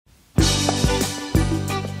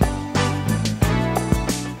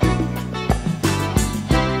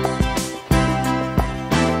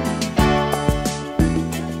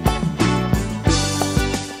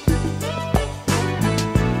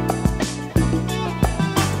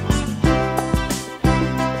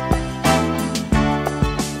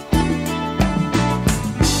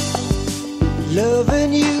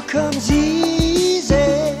Loving you comes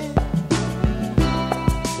easy,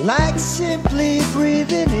 like simply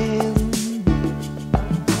breathing in,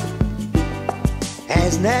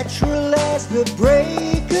 as natural as the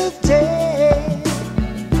break of day,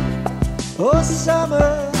 or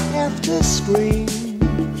summer after spring.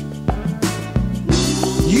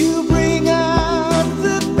 You bring out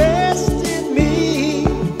the best in me,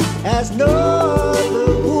 as no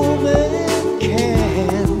other woman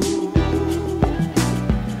can.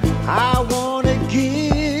 I wanna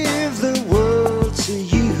give the world to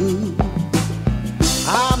you.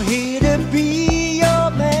 I'm here to be your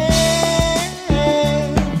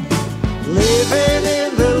man, living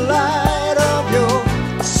in the light of your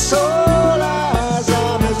soul eyes.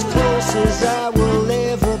 I'm as close as I will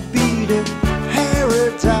ever be to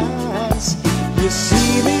paradise. You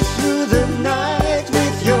see me through the night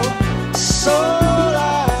with your soul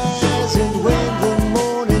eyes, and when the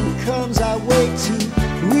morning comes I wake to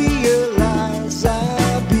realize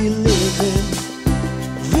I'll be living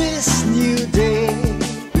this new day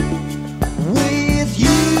with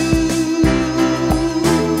you,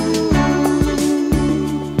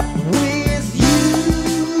 with you.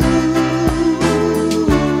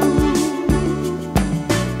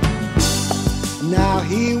 Now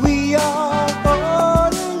here we are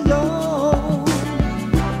all alone,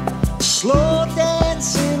 slow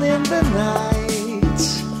dancing in the night,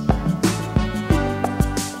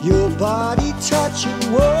 your body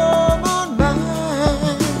touching warm on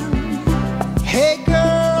mine. Hey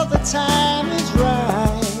girl, the time is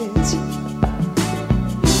right.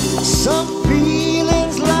 Some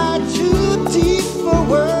feelings lie too deep for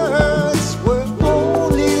words, where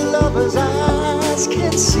only lovers' eyes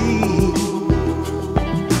can see.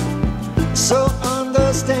 So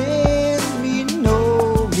understand